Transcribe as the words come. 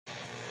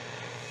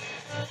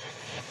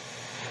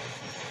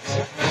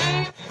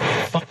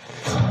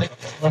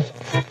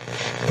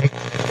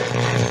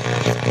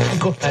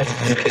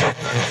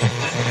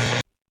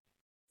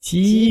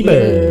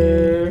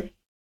Ciber.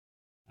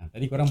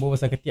 Tadi korang bawa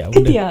pasal ketiak.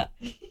 Ketiak.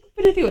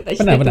 Pernah tengok tak?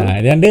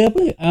 Pernah. Dia ada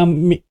apa?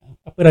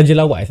 Apa Raja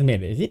Lawak something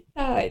like that, is it?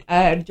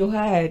 Tak.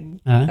 Johan.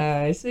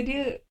 So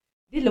dia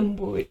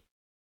lembut.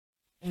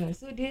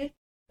 So dia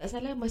tak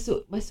salah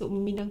masuk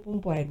meminang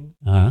perempuan.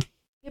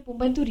 Dia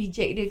perempuan tu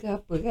reject dia ke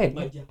apa kan?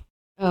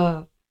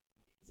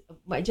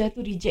 Mak Jah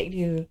tu reject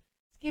dia.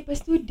 Sekali lepas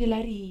tu dia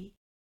lari.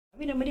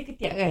 Habis nama dia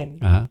Ketiak kan?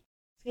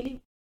 Sekali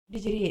dia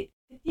jerit,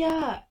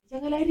 "Ketiak,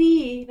 jangan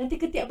lari. Nanti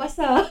ketiak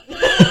basah."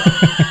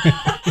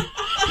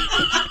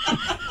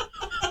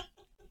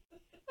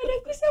 Pada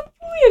aku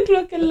siapa yang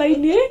keluarkan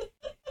line dia?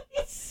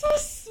 It's so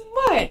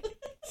smart.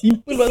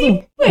 Simple buat tu.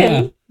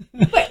 Simple.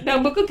 But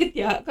nama kau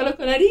Ketiak. Kalau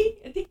kau lari,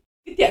 nanti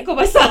ketiak kau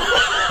basah.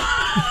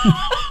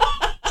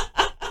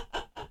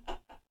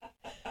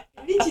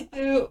 Ini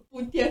cerita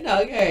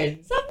Pontianak kan?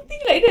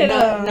 Something like that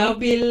lah.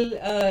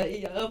 Nabil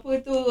apa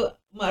tu,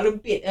 mak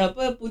rempit,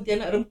 apa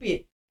Pontianak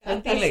rempit.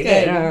 Something like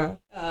that lah.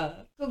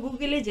 Kau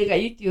google aja kat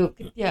YouTube,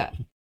 Ketiak,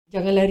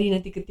 jangan lari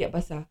nanti ketiak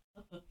basah.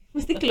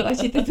 Mesti keluar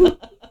cerita tu.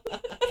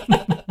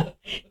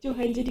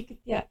 Johan jadi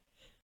ketiak.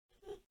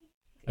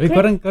 Tapi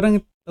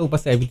korang tahu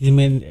pasal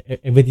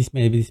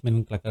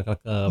advertisement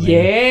kelakar-kelakar.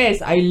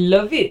 Yes, I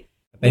love it.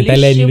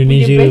 Thailand,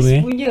 Indonesia punya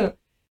best punya.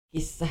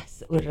 Kisah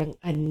seorang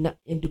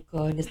anak yang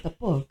duka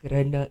nestapa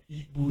kerana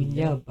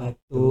ibunya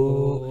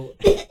batuk.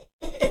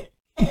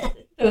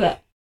 Tahu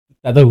tak?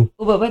 Tak tahu.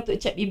 Ubat batuk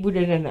cap ibu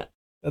dan anak.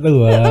 Tak tahu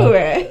lah. Tak tahu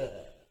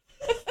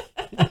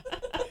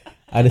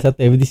Ada satu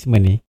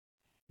advertisement ni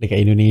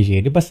dekat Indonesia.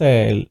 Dia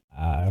pasal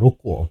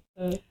rokok.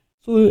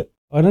 So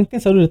orang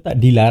kan selalu letak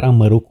dilarang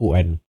merokok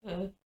kan.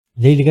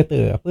 Jadi dia kata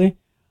apa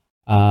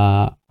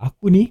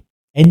aku ni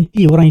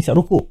anti orang hisap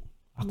rokok.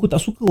 Aku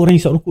tak suka orang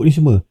hisap rokok ni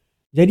semua.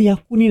 Jadi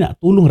aku ni nak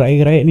tolong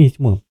rakyat-rakyat ni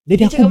semua.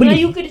 Jadi dia aku cakap beli.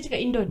 Melayu ke dia cakap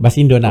Indon? Bahasa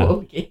Indon lah.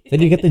 Okay.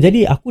 Jadi dia kata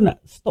jadi aku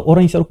nak stop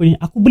orang hisap rokok ni.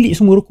 Aku beli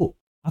semua rokok.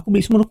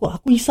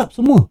 Aku hisap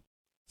semua.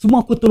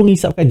 Semua aku tolong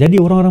hisapkan. Jadi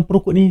orang-orang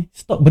perokok ni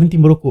stop, berhenti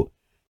merokok.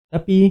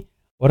 Tapi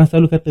orang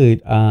selalu kata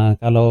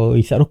kalau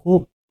hisap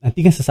rokok nanti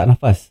kan sesak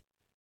nafas.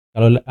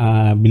 Kalau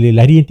bila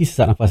lari nanti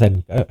sesak nafas kan.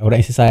 Orang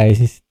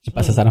exercise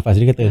cepat sesak nafas.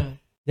 Dia kata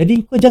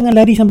jadi kau jangan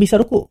lari sambil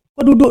hisap rokok.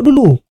 Kau duduk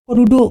dulu.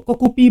 Kau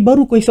kopi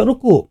baru kau hisap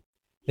rokok.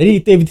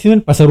 Jadi itu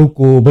advertisement pasal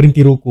rokok,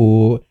 berhenti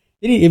rokok.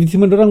 Jadi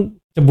advertisement orang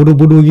macam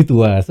bodoh-bodoh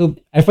gitu lah. So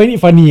I find it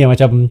funny lah,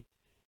 macam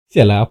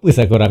sialah apa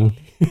sah korang.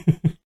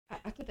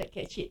 Aku tak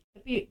catch it.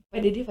 Tapi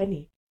pada dia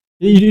funny.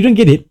 You don't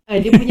get it?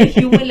 Dia punya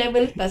human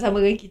level tak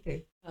sama dengan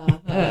kita.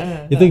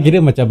 Itu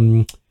kira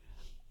macam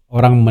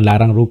orang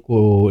melarang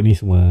rokok ni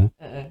semua.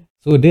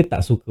 So dia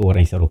tak suka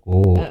orang hisap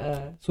rokok.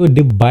 So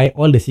dia buy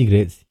all the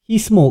cigarettes. He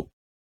smoke.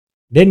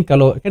 Then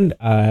kalau kan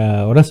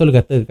orang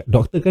selalu kata,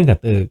 doktor kan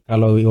kata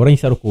kalau orang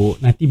hisap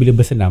rokok nanti bila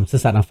bersenam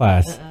sesak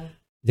nafas.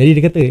 Jadi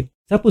dia kata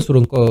siapa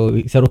suruh kau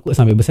hisap rokok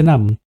sambil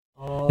bersenam?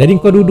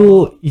 Jadi kau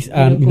duduk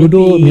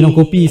minum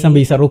kopi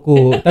sambil hisap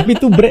rokok. Tapi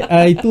tu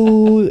itu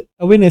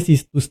awareness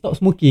is to stop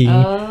smoking.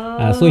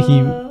 So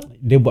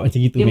dia buat macam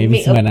gitu. Dia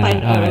make a mana. fun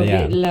out of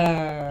it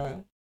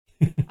lah.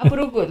 Apa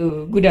rokok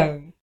tu?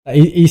 Gudang?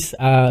 Is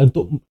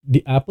untuk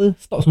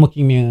stop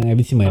smoking punya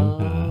advertisement.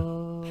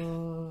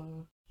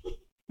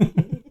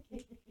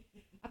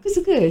 Aku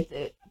suka.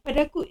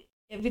 Pada aku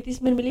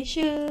advertisement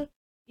Malaysia,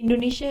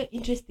 Indonesia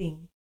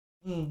interesting.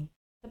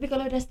 Tapi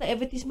kalau dah start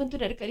advertisement tu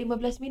dah dekat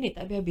 15 minit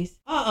tak habis-habis.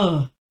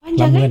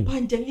 Panjang kan?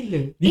 Panjang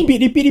gila.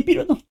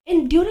 Repeat tu.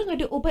 And diorang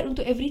ada obat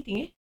untuk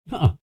everything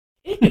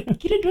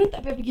Kira diorang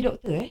tak payah pergi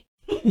doktor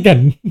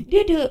Kan?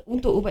 Dia ada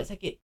untuk ubat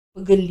sakit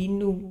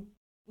pegelinu,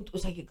 untuk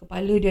sakit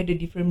kepala dia ada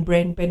different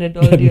brand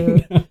Panadol dia.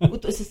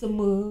 Untuk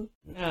sesama,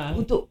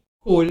 untuk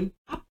cold,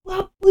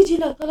 apa je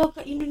lah. Kalau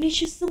kat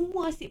Indonesia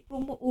semua asyik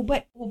promote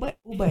ubat.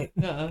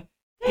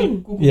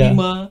 Kan?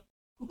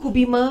 Kuku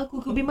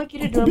Bima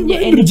kira dia punya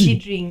energy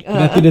drink.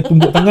 Nanti dia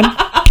tumbuk tangan.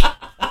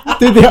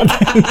 Itu tengok.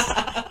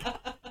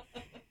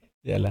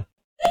 Yalah.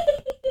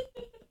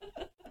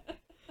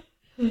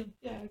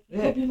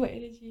 Kuku Bima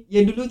energy.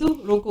 Yang dulu tu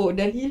rokok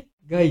Dunhill,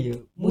 gaya,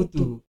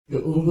 mutu,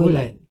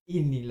 keunggulan.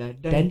 Inilah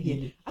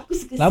Dunhill. Aku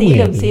suka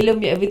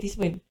Salem punya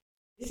advertisement.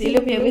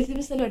 Salem punya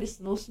advertisement selalu ada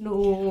snow.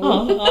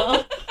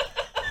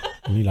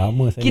 Ini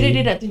lama saya. Kira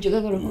dia nak tunjukkan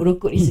kalau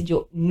rokok ni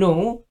sejuk.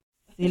 No,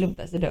 Salem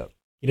tak sedap.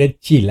 Kira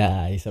chill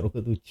lah. Isap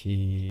rokok tu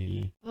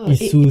chill.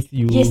 It soothes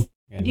you. Yes.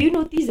 Kan? Do you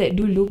notice that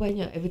dulu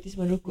banyak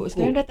advertisement rokok?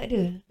 Sekarang dah tak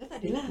ada. Dah tak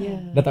ada lah.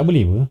 Dah tak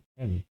boleh apa?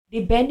 Kan?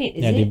 They ban it,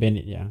 is it? They ban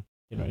it,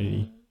 Cannot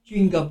really.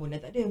 Chewing gum pun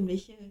dah tak ada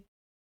Malaysia.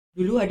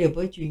 Dulu ada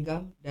apa? Chewing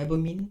gum, double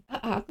mint.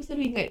 Aku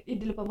selalu ingat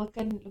dia lepas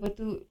makan, lepas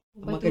tu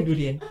makan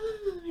durian.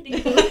 Dia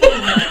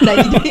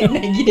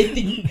lagi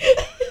dating.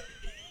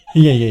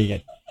 Ya,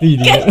 ingat.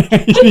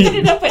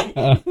 Dia dapat.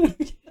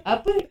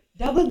 Apa?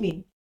 Double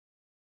mint.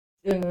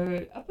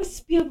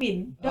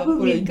 Spearmint,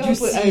 double mint ke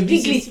apa?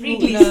 Wrigley's.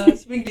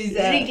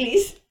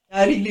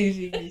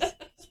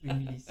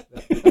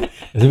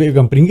 Sebab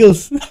bukan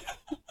Pringles.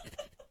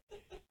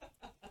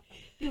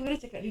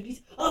 ada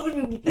this.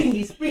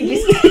 Bring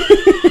this.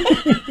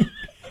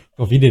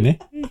 Confident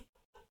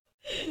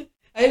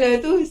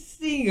Ayolah tu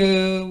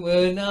singa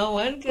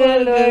menawan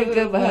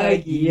keluarga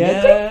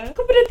bahagia.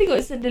 Kau pernah tengok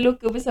Senda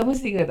Loka bersama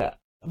singa tak?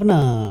 Tak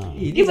pernah.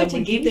 Dia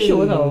macam game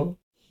show tau.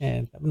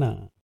 Tak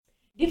pernah.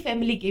 Dia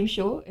family game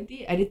show.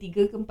 Nanti ada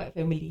 3 ke 4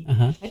 family.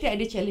 Nanti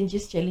ada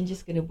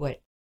challenges kena buat.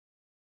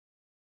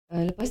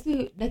 Lepas tu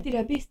nanti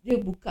dah habis,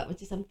 dia buka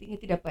macam something,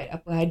 nanti dapat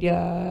apa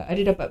hadiah.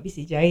 Ada dapat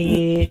besi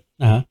jahit.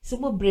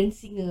 Semua brand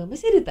singa.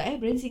 Masih ada tak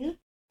brand singa?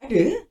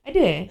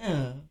 Ada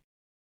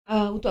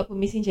untuk apa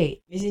mesin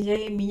jahit? Mesin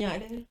jahit minyak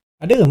ada.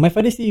 Ada. My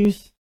father still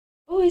use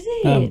is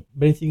it?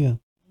 brand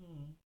singa.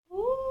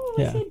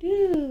 Masih ada.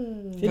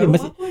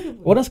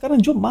 Orang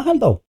sekarang jual mahal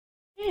tau.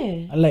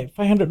 Like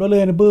 $500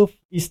 and above.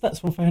 It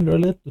starts from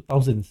 $500 to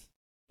thousands.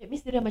 That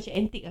means dia dah macam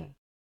antique lah.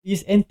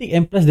 It's antique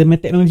and plus the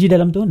teknologi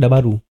dalam tu dah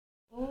baru.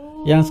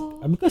 Yang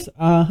because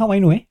how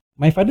I know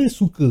my father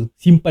suka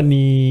simpan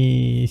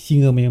ni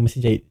singa punya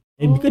mesin jahit.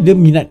 Because dia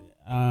minat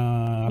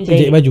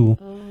jahit baju.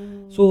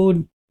 So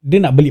dia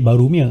nak beli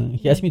baru punya.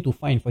 He asked me to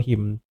find for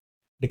him.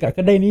 Dekat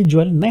kedai ni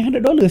jual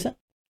 $900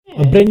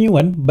 a brand new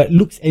one but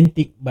looks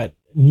antique but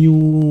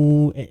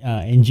new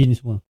engine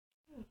semua.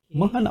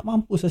 Mahal nak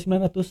mampus lah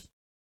 $900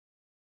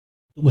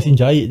 untuk mesin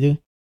jahit je.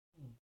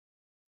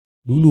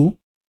 Dulu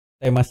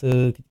time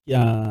masa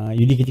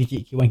Yudi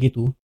kecil-kecil K1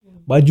 K2,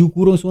 baju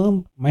kurung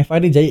semua my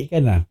father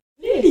jahitkan lah.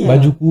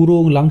 Baju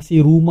kurung,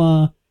 langsir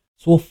rumah,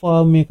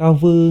 sofa punya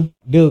cover,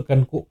 dia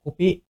kan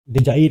kopek,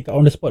 dia jahit kat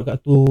on the spot kat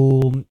tu.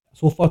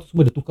 Sofa tu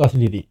semua dia tukar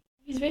sendiri.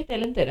 He's very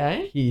talented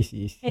He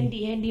is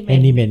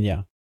handyman.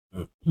 Yeah.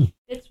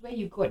 That's where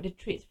you got the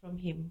traits from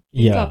him.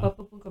 Yeah. Kau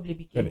apa-apa pun kau boleh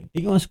bikin.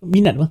 Tengok orang suka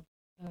minat apa.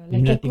 Lagi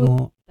Minat aku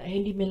tengok. tak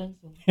handyman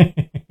langsung.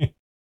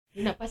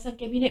 Dia nak pasang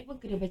kabinet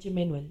pun kena baca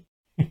manual.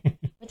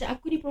 Macam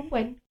aku ni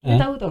perempuan, kita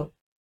tahu tau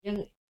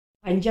yang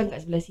panjang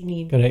kat sebelah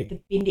sini,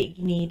 pendek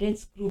gini, then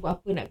screw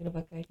apa nak kena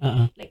pakai.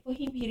 Like for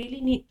him, he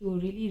really need to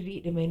really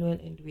read the manual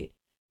and do it.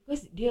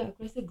 Because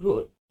aku rasa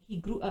he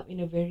grew up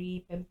in a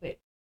very pampered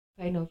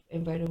kind of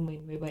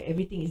environment whereby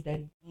everything is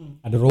done.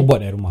 Ada robot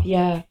dalam rumah.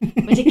 Ya,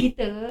 macam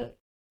kita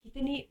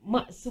ni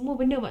semua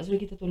benda mak suruh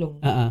kita tolong.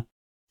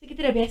 So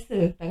kita dah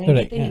biasa, tangan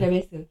kita ni dah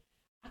biasa.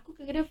 Aku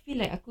kadang-kadang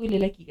feel like aku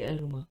lelaki kat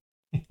dalam rumah.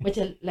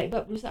 Macam light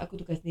bulb rosak aku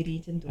tukar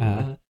sendiri macam tu.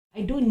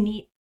 I don't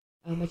need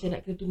macam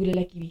nak kena tunggu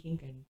lelaki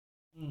bikinkan.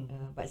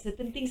 But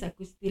certain things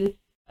aku still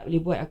tak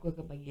boleh buat. Aku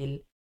akan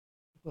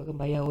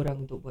bayar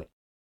orang untuk buat.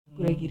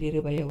 Aku lagi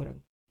rela bayar orang.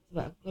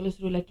 Sebab kalau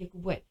suruh lelaki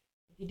aku buat,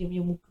 nanti dia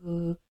punya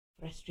muka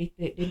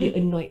frustrated, then dia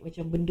annoyed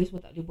macam benda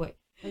semua tak boleh buat.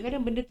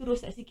 Kadang-kadang benda tu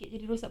rosak sikit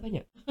jadi rosak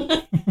banyak.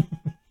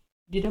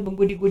 Dia dah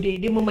menggodek-godek,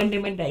 dia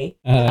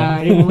memandai-mandai.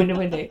 Dia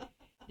memandai-mandai.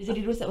 Dia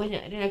jadi rosak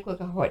banyak, dan aku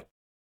akan hot.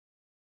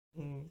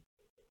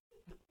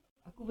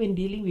 Aku when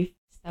dealing with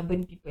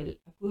stubborn people,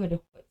 aku ada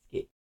hot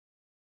sikit.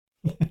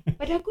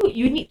 Pada aku,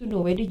 you need to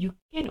know whether you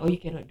can or you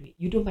cannot do it.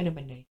 You don't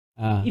pandai-pandai.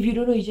 If you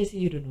don't know, you just say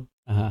you don't know.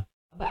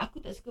 But aku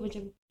tak suka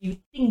macam you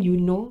think you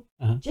know,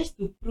 just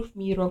to prove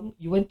me wrong,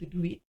 you want to do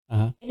it.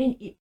 And then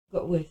it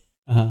got worse.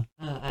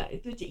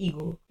 Itu macam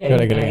ego.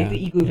 Itu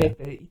ego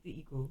factor. Itu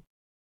ego.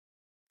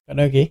 Kau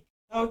dah okay?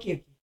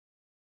 Okay.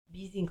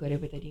 Busy kau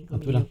daripada tadi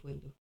kau main phone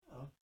tu.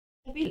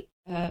 Tapi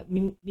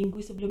minggu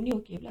sebelum ni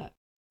okay pula.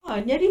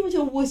 Ni hari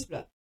macam worse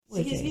pula.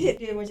 Sikit-sikit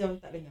dia macam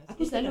tak dengar.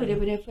 Aku selalu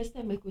daripada first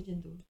time aku macam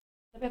tu.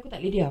 Tapi aku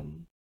tak boleh diam.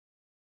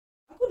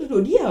 Aku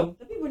duduk diam.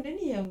 Tapi benda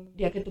ni yang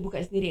dia akan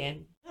terbuka sendiri kan.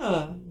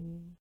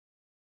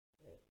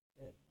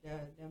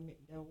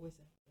 Dah worse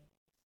lah.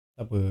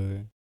 Tak apa.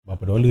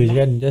 Berapa dolar je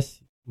kan.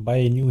 Just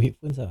buy new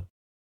headphones lah.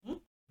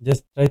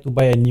 Just try to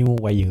buy a new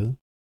wire.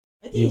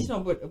 I think it's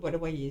not about the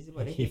wire. It's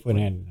about the headphone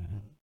kan.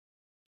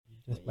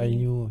 Just buy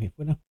new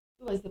headphone lah.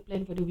 So what's the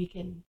plan for the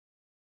weekend?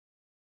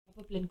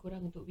 Apa plan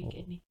korang untuk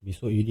weekend ni?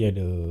 Besok Yudi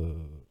ada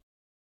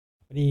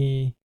apa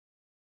ni,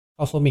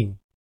 housewarming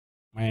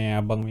my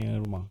abang punya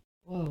rumah.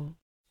 Wow.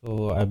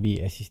 So I'll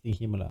be assisting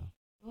him lah.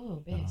 Oh,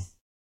 best.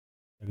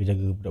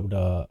 Jaga-jaga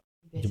budak-budak,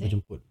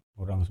 jemput-jemput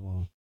orang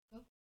semua.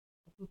 Kau?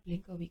 Apa plan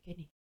kau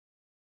weekend ni?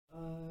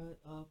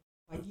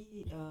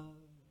 Pagi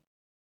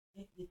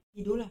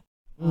tidur lah.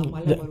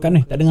 Malam kan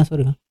tak dengar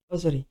suara. Oh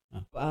sorry.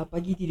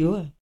 Pagi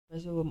tidur lah.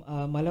 Lepas tu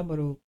malam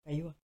baru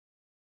kayu lah.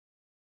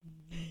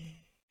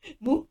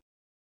 Mu?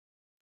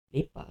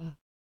 Lepak lah.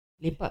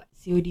 Lepak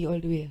COD all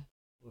the way lah.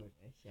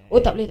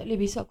 Oh tak boleh.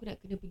 Besok aku nak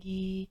kena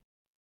pergi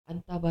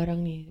hantar barang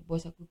ni.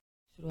 Bos aku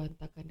suruh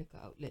hantarkan dekat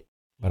outlet.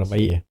 Barang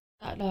baik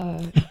Tak lah.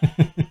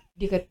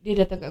 Dia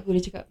datang kat aku,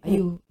 dia cakap,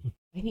 Ayu,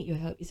 I need your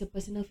help. It's a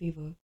personal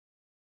favour.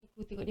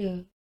 Aku tengok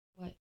dia.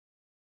 What?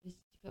 Dia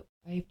cakap,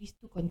 I have these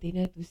 2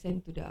 container to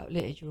send to the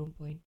outlet at Jurong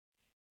Point.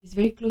 It's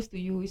very close to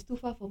you. It's too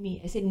far for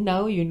me. I said,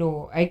 now you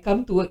know. I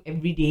come to work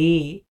every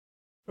day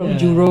from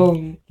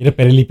Jurong. Kira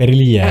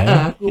perili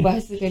ya. Aku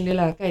bahasakan dia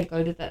lah kan.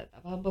 Kalau dia tak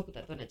faham pun aku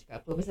tak tahu nak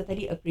cakap apa. Pasal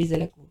tadi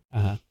appraisal aku.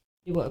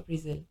 Dia buat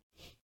appraisal.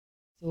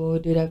 So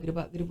dia dah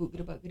gerebak-gerebuk.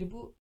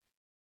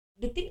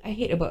 The thing I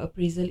hate about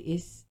appraisal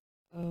is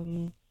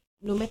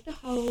no matter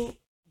how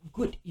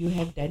good you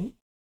have done,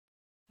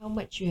 how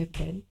much you have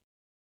done,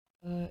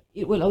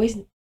 it will always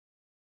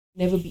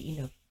never be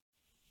enough.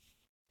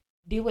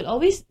 They will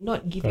always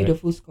not give you the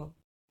full score.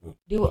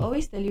 They will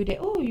always tell you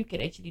that, oh, you can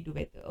actually do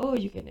better. Oh,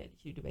 you can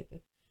actually do better.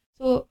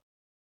 So,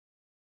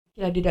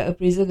 okay lah, dia dah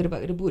appraisal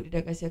gedebak-gedebuk,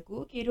 dia dah kasih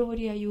aku, okay, don't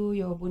worry Ayu,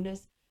 your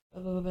bonus, blah,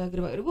 blah, blah,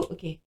 gedebak-gedebuk,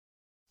 okay.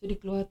 So, dia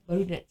keluar,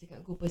 baru dia nak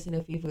cakap aku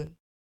personal favour.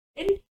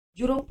 And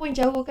Jurong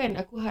Point jauh kan,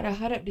 aku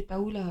harap-harap dia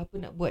tahulah apa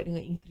nak buat dengan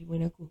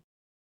increment aku.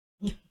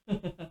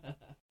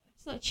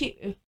 It's not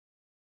cheap.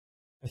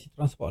 Kasih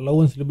transport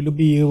allowance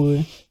lebih-lebih ke apa.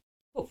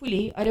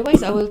 Hopefully.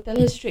 Otherwise, I will tell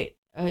her straight.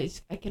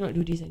 I cannot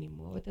do this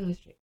anymore. I will tell her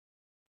straight.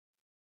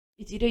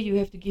 It's either you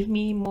have to give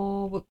me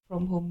more work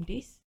from home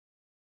days,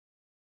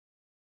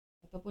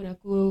 ataupun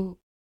aku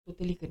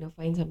totally kena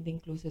find something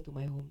closer to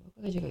my home.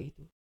 Aku akan cakap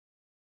gitu.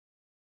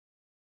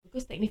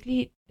 Because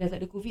technically, dah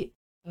tak ada COVID,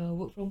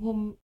 work from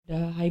home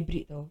dah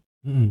hybrid tau.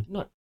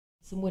 Not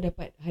semua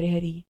dapat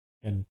hari-hari.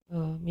 Kan.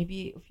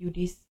 Maybe a few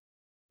days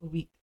a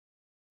week.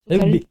 So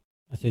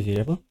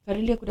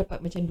currently aku dapat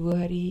macam 2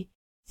 hari,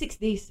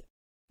 6 days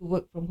to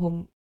work from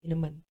home in a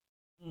month.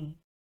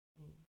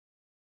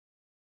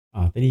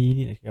 Tadi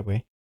ni nak cakap apa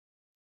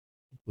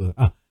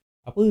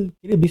apa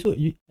kira besok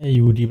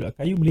UD pula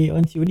Kayu boleh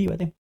on COD what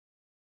time?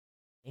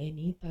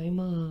 Anytime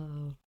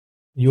lah.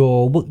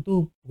 Your work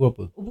tu pukul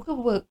apa? Bukan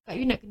work, Kak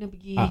Yu nak kena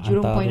pergi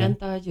Jurong Point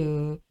hantar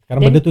je.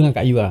 Sekarang benda tu dengan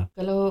Kak Yu lah.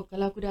 Kalau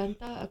aku dah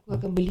hantar, aku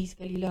akan beli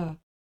sekali lah.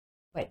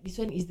 But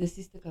this one is the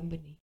sister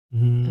company.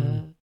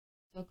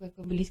 So aku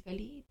akan beli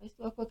sekali, lepas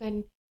tu aku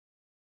akan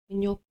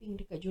menyoping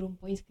dekat Jurong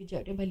Point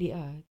sekejap dan balik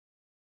lah.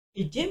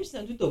 James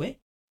nak tutup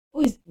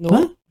Oh,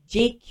 no.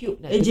 J-Cube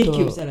nak tutup.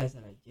 J-Cube salah.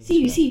 James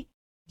See, you see.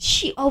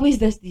 She always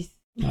does this.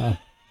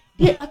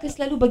 Dia akan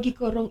selalu bagi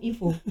kau wrong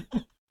info.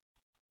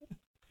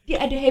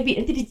 Dia ada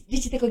habit. Nanti dia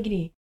cerita kau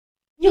gini.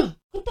 Nya,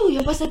 kau tahu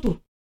yang pasal tu?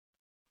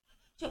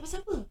 Cakap pasal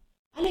apa?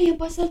 Alah yang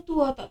pasal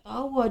tu tak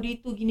tahu dia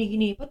tu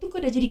gini-gini. Lepas tu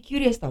kau dah jadi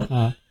curious tau.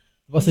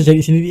 Pasal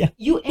cari sendiri lah.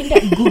 You end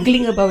up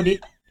googling about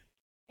it.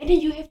 And then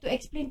you have to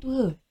explain to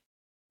her.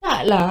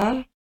 Tak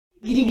lah.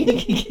 Gini.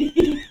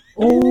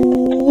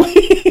 Oh.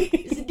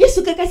 Dia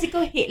suka kasih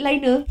kau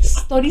headliner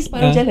story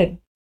separuh jalan.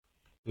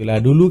 Itulah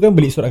dulu kan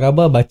beli surat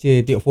khabar baca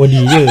tengok 4D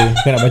je.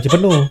 Bukan nak baca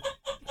penuh.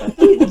 Lepas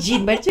tu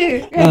Jin baca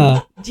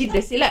kan. Jin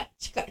dah silap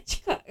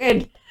cekak-cekak kan.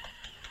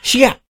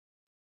 Syak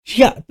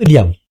tu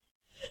diam.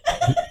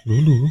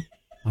 Dulu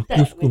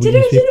aku suka beli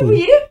newspaper. Macam mana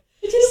bunyi dia?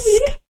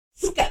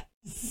 Sekat.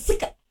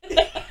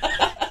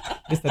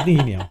 Dia starting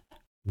gini tau.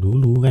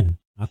 Dulu kan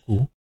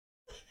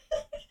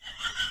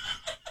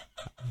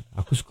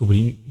Aku suka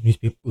beli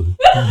newspaper.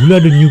 Dulu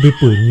ada new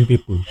paper.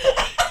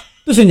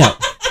 Tu senyap.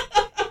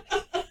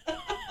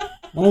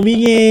 Mau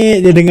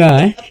bingit dia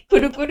dengar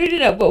Kodoh-kodoh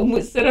dia nak buat mood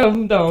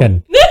seram tau.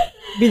 Kan.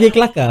 Dia jadi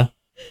kelakar.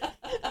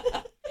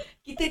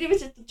 Kita dia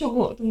macam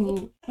tercongok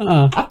tunggu.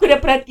 Aku dah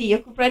perhati je.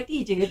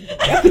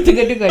 Aku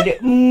tengah dengar dia.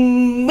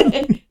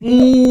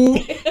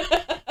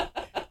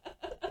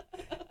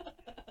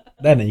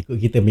 Dah nak ikut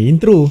kita main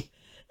intro.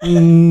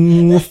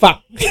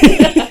 Fuck.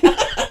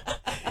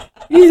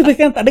 Ini sampai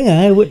sekarang tak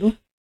dengar word tu.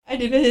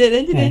 Ada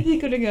nanti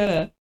kau dengar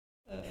lah.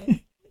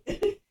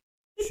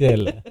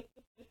 Sial lah.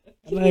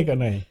 Kau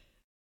naik.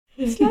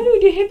 Selalu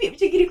dia habit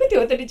macam gini. Kau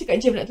tengok tadi cakap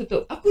jam nak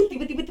tutup. Aku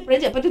tiba-tiba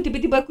terperanjat. Lepas tu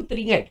tiba-tiba aku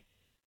teringat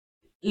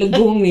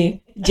legong ni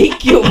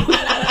J-Cube.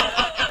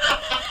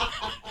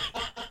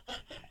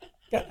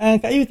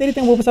 Kak Yu tadi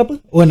tengok pasal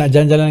apa? Oh nak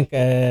jalan-jalan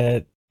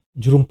kat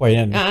Jurong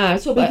Point kan.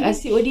 So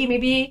COD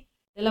maybe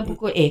dalam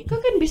pukul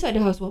kau kan besok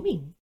ada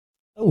housewarming.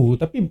 Oh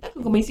tapi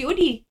takkan kau main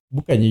COD.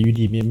 Bukannya UD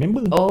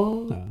member.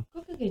 Kau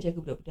kan kena jaga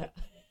budak-budak.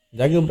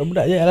 Jaga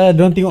budak-budak je lah.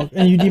 Diorang tengok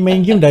kan UD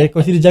main game dah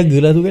consider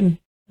jagalah tu kan.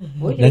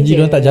 Janji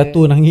diorang tak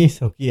jatuh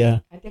nangis. Okey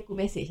lah. Nanti aku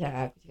message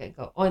lah. Aku cakap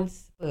kau on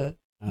spur.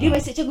 Dia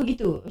message aku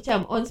gitu.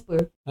 Macam on spur.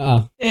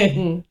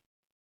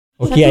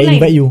 Okay I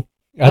invite you.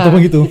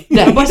 Ataupun gitu.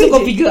 Tak, lepas tu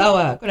kau figure out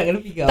lah. Kau nak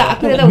kena figure out. Tak,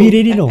 aku dah tahu. Be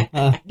ready no.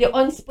 Dia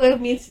on spur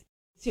means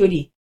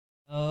COD.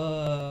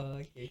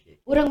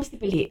 Okay. Orang mesti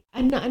pelik.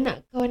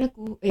 Anak-anak kawan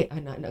aku.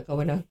 Anak-anak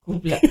kawan aku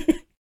pula.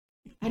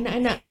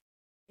 Anak-anak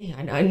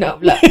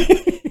pula.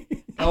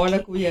 Kawan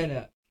aku ya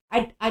nak.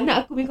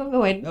 Anak aku punya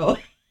kawan-kawan.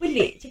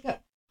 Pelik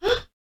cakap,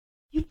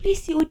 you play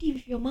COD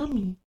with your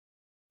mommy.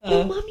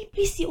 Your mommy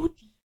play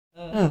COD.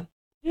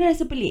 Dia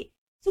rasa pelik.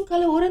 So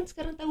kalau orang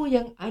sekarang tahu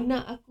yang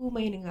anak aku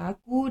main dengan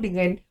aku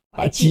dengan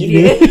pakcik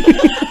dia,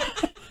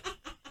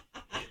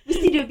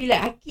 mesti dia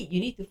bilang, Akid, you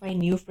need to find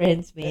new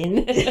friends,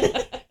 man.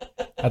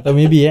 Atau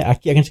maybe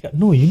Akid akan cakap,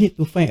 no, you need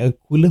to find a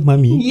cooler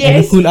mommy and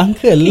a Yes. cool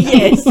uncle.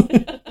 Yes.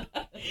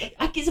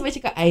 Akid sampai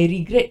cakap, I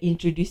regret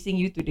introducing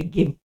you to the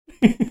game.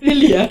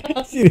 Really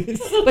Serius.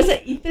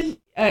 Pasal intern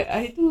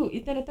hari tu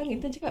intern datang,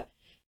 intern cakap,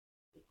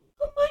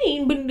 kau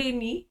main benda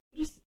ni?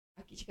 Terus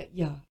Akid cakap,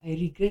 yeah, I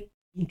regret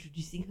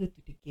introducing her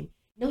to the game.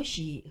 Now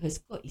her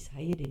score is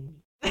higher than me.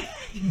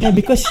 Yeah,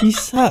 because she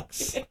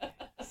sucks.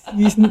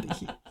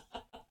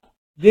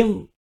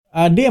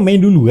 Dia main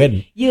dulu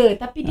kan. Ya,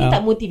 tapi dia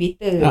tak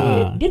motivated.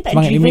 Dia tak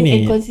semangat driven 5 minit.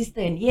 and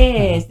consistent.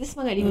 Yes, dia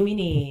semangat 5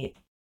 minit.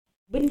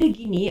 Benda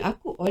gini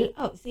aku all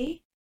out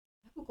sih.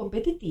 Aku aku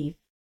kompetitif.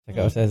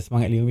 Cakap pasal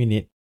semangat 5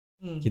 minit.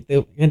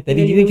 Kita kan Dengan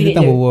tadi 5 minit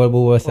kita je.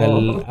 berbual pasal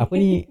Oh. apa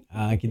ni,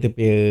 kita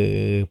punya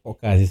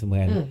podcast ni semua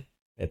kan.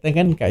 That time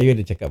kan Kak Yu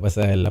ada cakap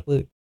pasal apa,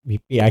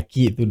 BP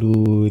Akid tu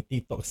do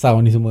TikTok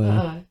sound ni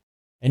semua.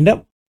 End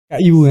up Kak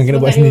Yu yang kena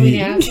buat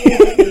sendiri.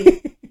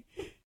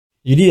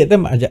 Yudi that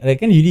time ajak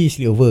kan, Yudi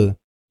sleep over.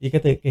 Dia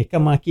kata, okay,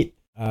 come Akid,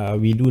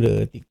 we do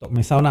the TikTok my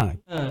sound lah.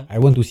 I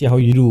want to see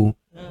how you do.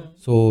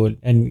 So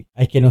and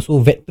I can also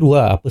vet through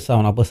lah apa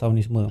sound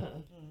ni semua.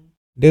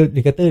 Dia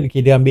kata okay,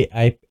 dia ambil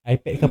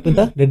iPad ke apa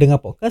entah, dia dengar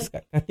podcast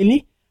kat katil ni.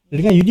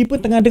 Dia dengar Yudi pun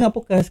tengah dengar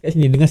podcast kat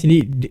sini, dengar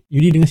sendiri.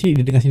 Yudi dengar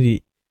sendiri, dia dengar sendiri.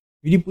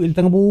 Yudi pun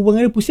tengah berhubung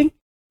dia pusing.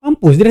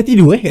 Mampus dia dah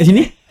tidur kat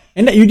sini.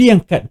 And that Yudi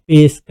yang cut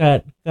paste,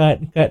 cut.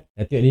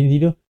 Dah tengok dia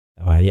tidur.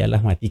 Yalah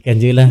matikan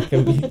je lah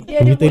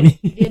komputer ni.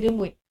 Dia ada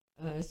mood.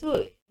 So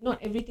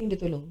not everything dia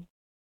tolong.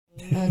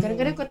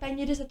 Kadang-kadang kau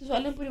tanya dia satu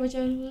soalan pun dia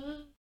macam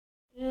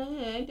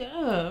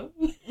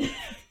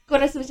kau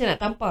rasa macam nak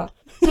tampar.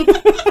 So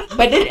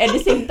but then at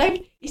the same time,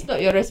 it's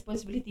not your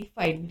responsibility.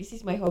 Fine, this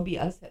is my hobby,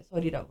 I'll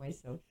sort it out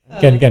myself.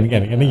 Kan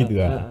gitu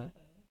lah.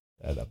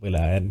 Tak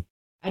apalah kan.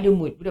 Ada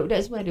mood. Budak-budak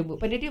semua ada mood.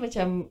 Pada dia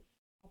macam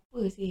apa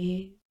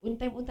sih, on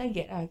time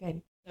get lah kan.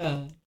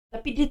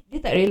 Tapi dia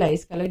tak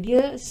realise kalau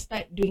dia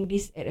start doing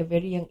this at a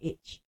very young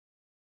age,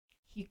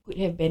 he could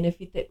have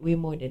benefited way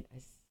more than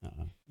us.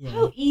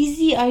 How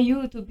easy are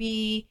you to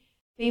be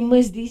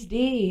famous these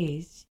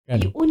days?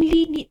 Kan? You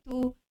only need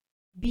to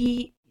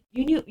be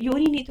you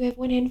only need to have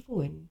one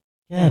handphone.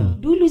 Kan?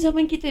 Dulu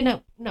zaman kita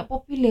nak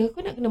popular,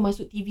 kau nak kena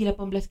masuk TV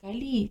 18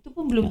 kali. Itu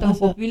pun belum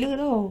tahu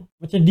popular tau.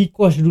 Macam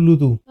Dikosh dulu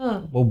tu.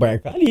 Baru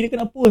banyak kali dia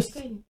kena post.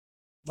 Kan?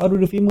 Baru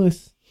dia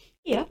famous.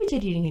 Apa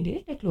jadi dengan dia?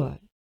 Dah keluar?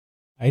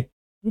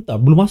 Entah,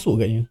 belum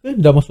masuk katnya. Ke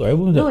dah masuk?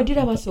 No, dia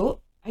dah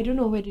masuk. I don't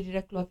know whether dia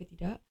dah keluar ke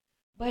tidak.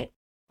 But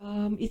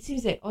it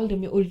seems that all the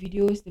old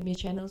videos, the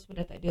channels pun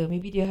dah tak ada.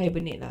 Maybe dia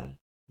hibernate lah.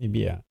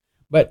 Maybe lah.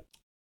 But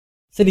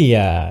sedih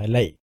lah.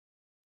 Like,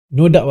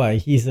 no doubt lah,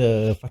 he's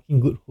a fucking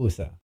good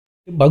host lah.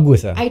 Dia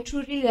bagus lah. I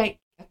truly like,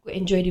 aku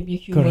enjoy dia punya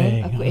humor.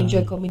 Correct. Aku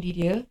enjoy comedy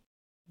dia.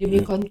 Dia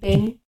punya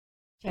content,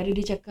 cara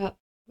dia cakap,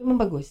 memang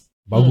bagus.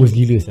 Bagus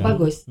gila sah.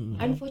 Bagus.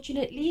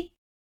 Unfortunately,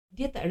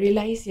 dia tak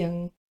realise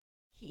yang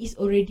he is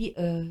already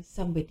a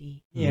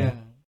somebody. Yeah.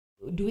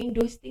 Doing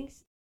those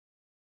things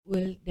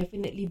will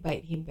definitely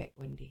bite him back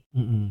one day.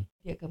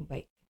 Dia akan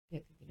bite.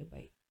 Dia akan kena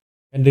bite.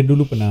 Kan dia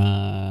dulu pernah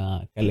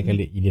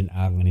kali-kali Eden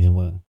Ang ni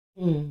semua.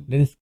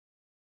 Then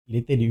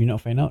later did we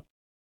not find out,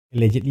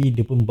 allegedly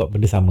dia pun buat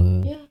benda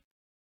sama. Yeah.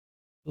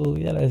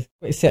 So yalah,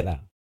 quite sad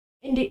lah.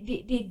 And they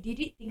did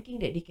it thinking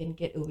that they can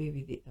get away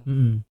with it tau.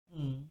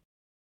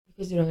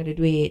 Because diorang ada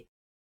duit.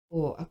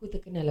 Oh, aku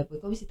terkenal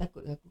apa, kau mesti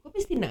takut dengan aku. Kau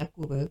mesti nak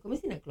aku apa, kau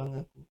mesti nak keluar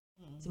dengan aku.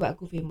 Sebab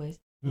aku famous.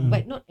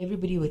 But not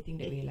everybody will think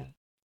that way lah.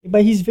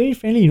 But he's very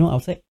friendly, you know,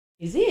 outside.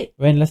 Is it?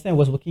 When last time I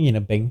was working in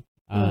a bank,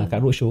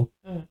 kat roadshow,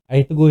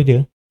 I tegur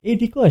dia,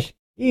 Dikosh,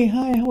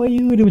 hi, how are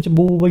you? Dia macam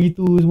bawa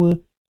gitu semua.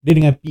 Dia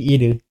dengan PA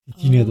dia,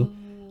 Cina tu.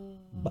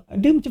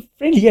 Dia macam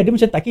friendly lah, dia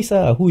macam tak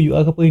kisah who you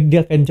are ke apa, dia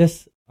akan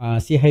just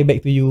say hi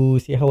back to you,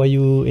 say how are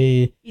you,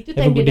 itu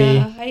time dia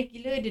dah high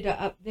gila, dia dah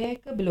up there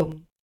ke belum?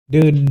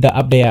 Dia dah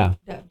up there lah.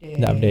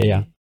 Dah up there,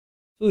 yeah.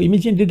 So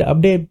imagine dia dah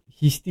up there,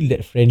 he's still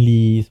that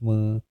friendly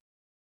semua.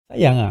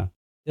 Sayang lah.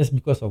 Just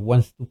because of one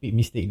stupid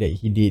mistake that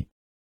he did.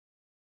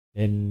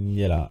 Then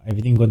yalah,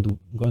 everything go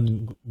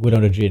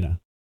down the drain lah.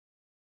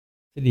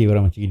 Sedih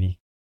orang macam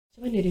gini.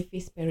 Macam mana dia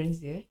face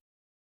parents dia?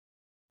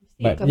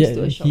 But yeah,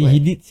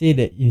 he did say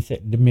that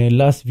inside the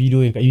last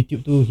video yang kat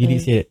YouTube tu, he did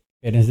say that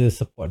parents dia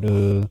support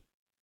the,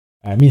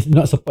 I mean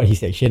not support his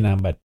action lah,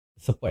 but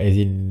support as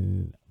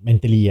in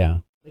mentally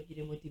lah. Bagi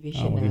dia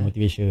motivation bagi lah.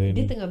 motivation.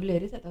 Dia tengah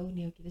blur, dia tak tahu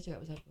ni kita cakap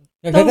pasal apa.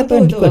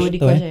 Tahu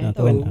Dikosh.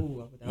 Tahu.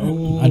 Aku tahu.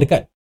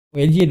 Dekat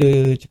OLG ada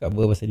cakap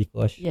pasal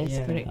Dikosh. Yes,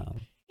 correct.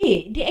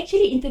 They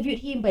actually interviewed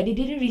him but they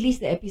didn't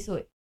release the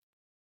episode.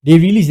 They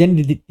release then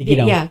they take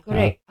it down. Yeah,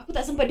 correct. Aku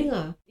tak sempat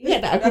dengar.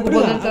 Ingat tak aku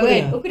berbual dengan kau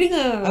kan? Aku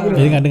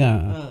dengar.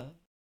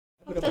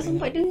 Aku tak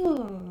sempat dengar.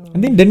 I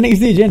think the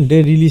next day Jen,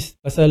 dia release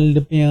pasal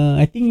dia punya,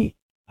 I think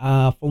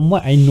from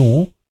what I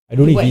know, I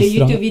don't know if it's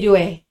strong. Buat the YouTube video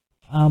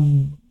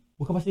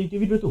Bukan pasal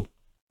YouTube video tu.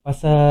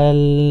 Pasal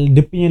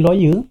dia punya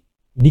lawyer,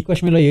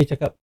 Dikosh punya lawyer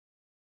cakap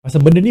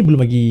pasal benda ni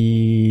belum lagi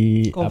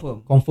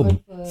confirm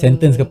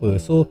sentence ke apa.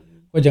 So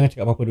kau jangan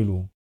cakap apa-apa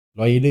dulu.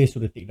 Lawyer dia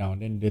suruh take down,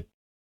 then dia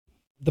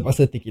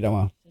terpaksa take it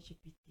down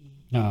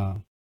lah.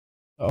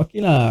 Okay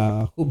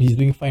lah, hope he's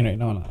doing fine right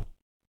now lah.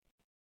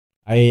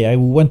 I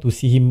would want to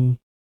see him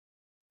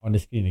on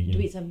the screen again.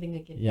 Do it something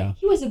again. Yeah.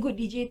 He was a good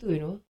DJ too, you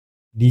know.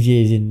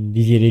 DJ is in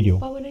DJ radio.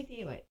 Power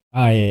 98 what?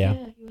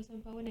 Yeah. He was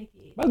on Power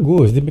 98.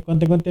 Bagus, dia punya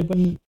konten-konten pun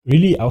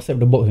really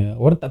outside the box.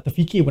 Orang tak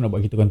terfikir pun nak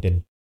buat gitu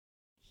konten.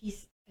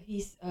 His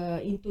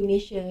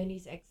intonation,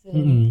 his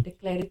accent, the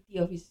clarity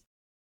of his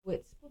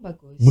words pun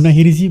bagus. Munah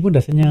Hirzi pun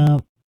dah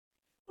senyap.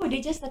 Oh, they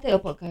just started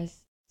a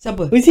podcast.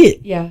 Siapa? Oh, is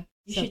it? Yeah,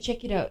 you should check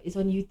it out. It's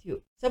on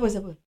YouTube. Siapa?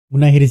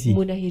 Munah Hirzi.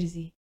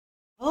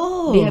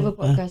 Oh. They have a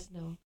podcast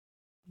now.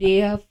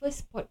 Their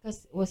first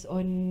podcast was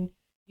on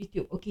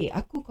YouTube. Okay,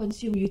 aku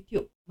consume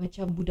YouTube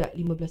macam budak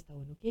 15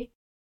 tahun, okay?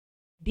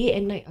 Day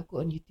and night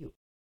aku on YouTube.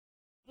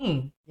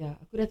 Ya,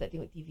 aku dah tak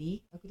tengok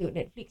TV. Aku tengok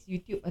Netflix,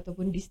 YouTube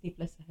ataupun Disney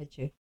Plus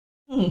sahaja.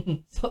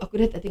 So, aku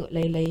dah tak tengok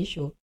lain-lain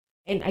show.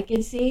 And I can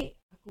say,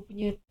 aku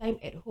punya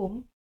time at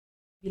home,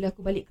 bila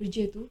aku balik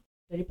kerja tu,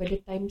 daripada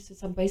time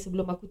sampai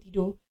sebelum aku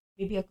tidur,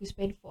 maybe aku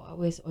spend 4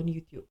 hours on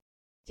YouTube.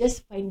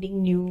 Just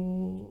finding new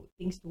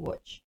things to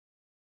watch.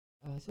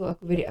 So,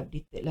 aku very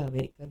updated lah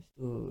when it comes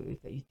to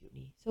kat YouTube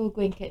ni. So,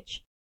 go and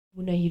catch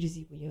Muna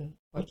Hirzi punya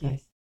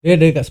podcast. Dia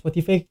ada kat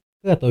Spotify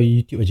ke atau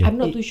YouTube aja? I'm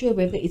not too sure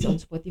whether it's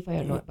on Spotify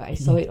or not, but I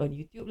saw it on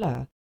YouTube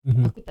lah.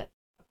 Aku tak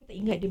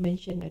ingat dia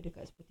mention ada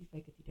kat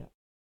Spotify ke tidak.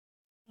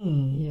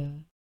 Yeah.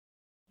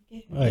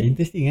 Okay.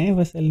 Interesting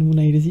pasal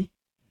Muna Hirzi.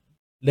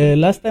 The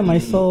last time I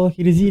saw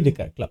Hirzi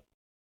dekat club.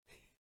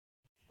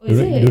 Oh, is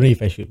it? Don't know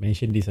if I should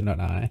mention this or not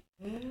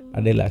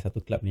Adalah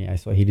satu club ni I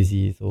saw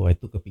Hirzi, so I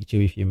took a picture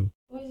with him.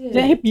 Oh, is it?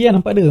 Macam happy lah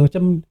nampak dia.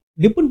 Macam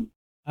dia pun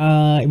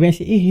when I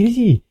say,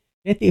 Hirzi,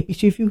 can I take a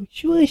picture with you?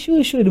 Sure.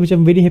 Dia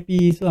macam very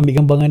happy. So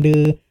ambil gambar dengan dia,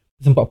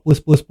 sempat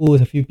post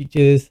a few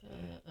pictures.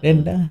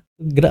 Then dah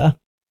gerak lah.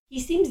 He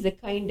seems the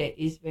kind that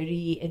is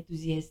very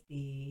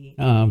enthusiastic.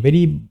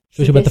 Very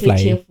social butterfly.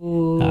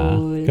 Cheerful.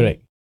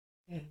 Correct.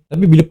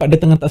 Tapi bila dia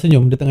tengah tak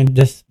senyum, dia tengah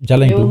just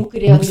jalan tu, muka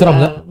dia seram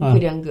tak? Muka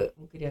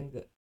dia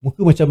anggap. Muka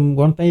macam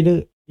orang tanya dia,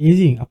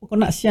 Hirzi, apa kau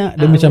nak siap?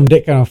 Dia macam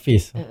that kind of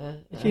face.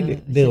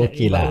 Actually dia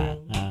okay lah.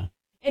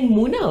 And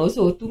Muna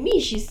also, to me,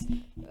 she's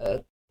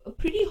a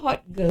pretty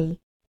hot girl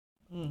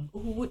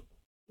who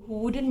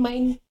wouldn't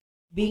mind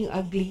being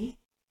ugly,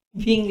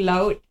 being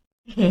loud,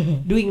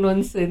 doing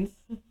nonsense.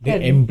 Dia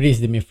embrace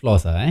dia punya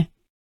flaws lah.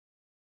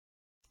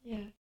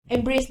 Yeah,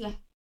 embrace lah.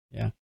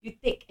 Yeah. You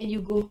take and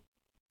you go.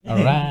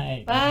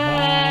 Alright.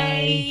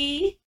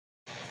 Bye.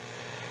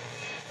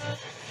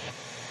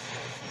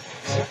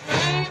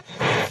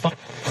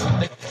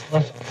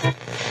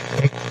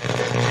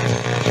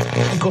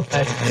 Go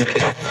ahead.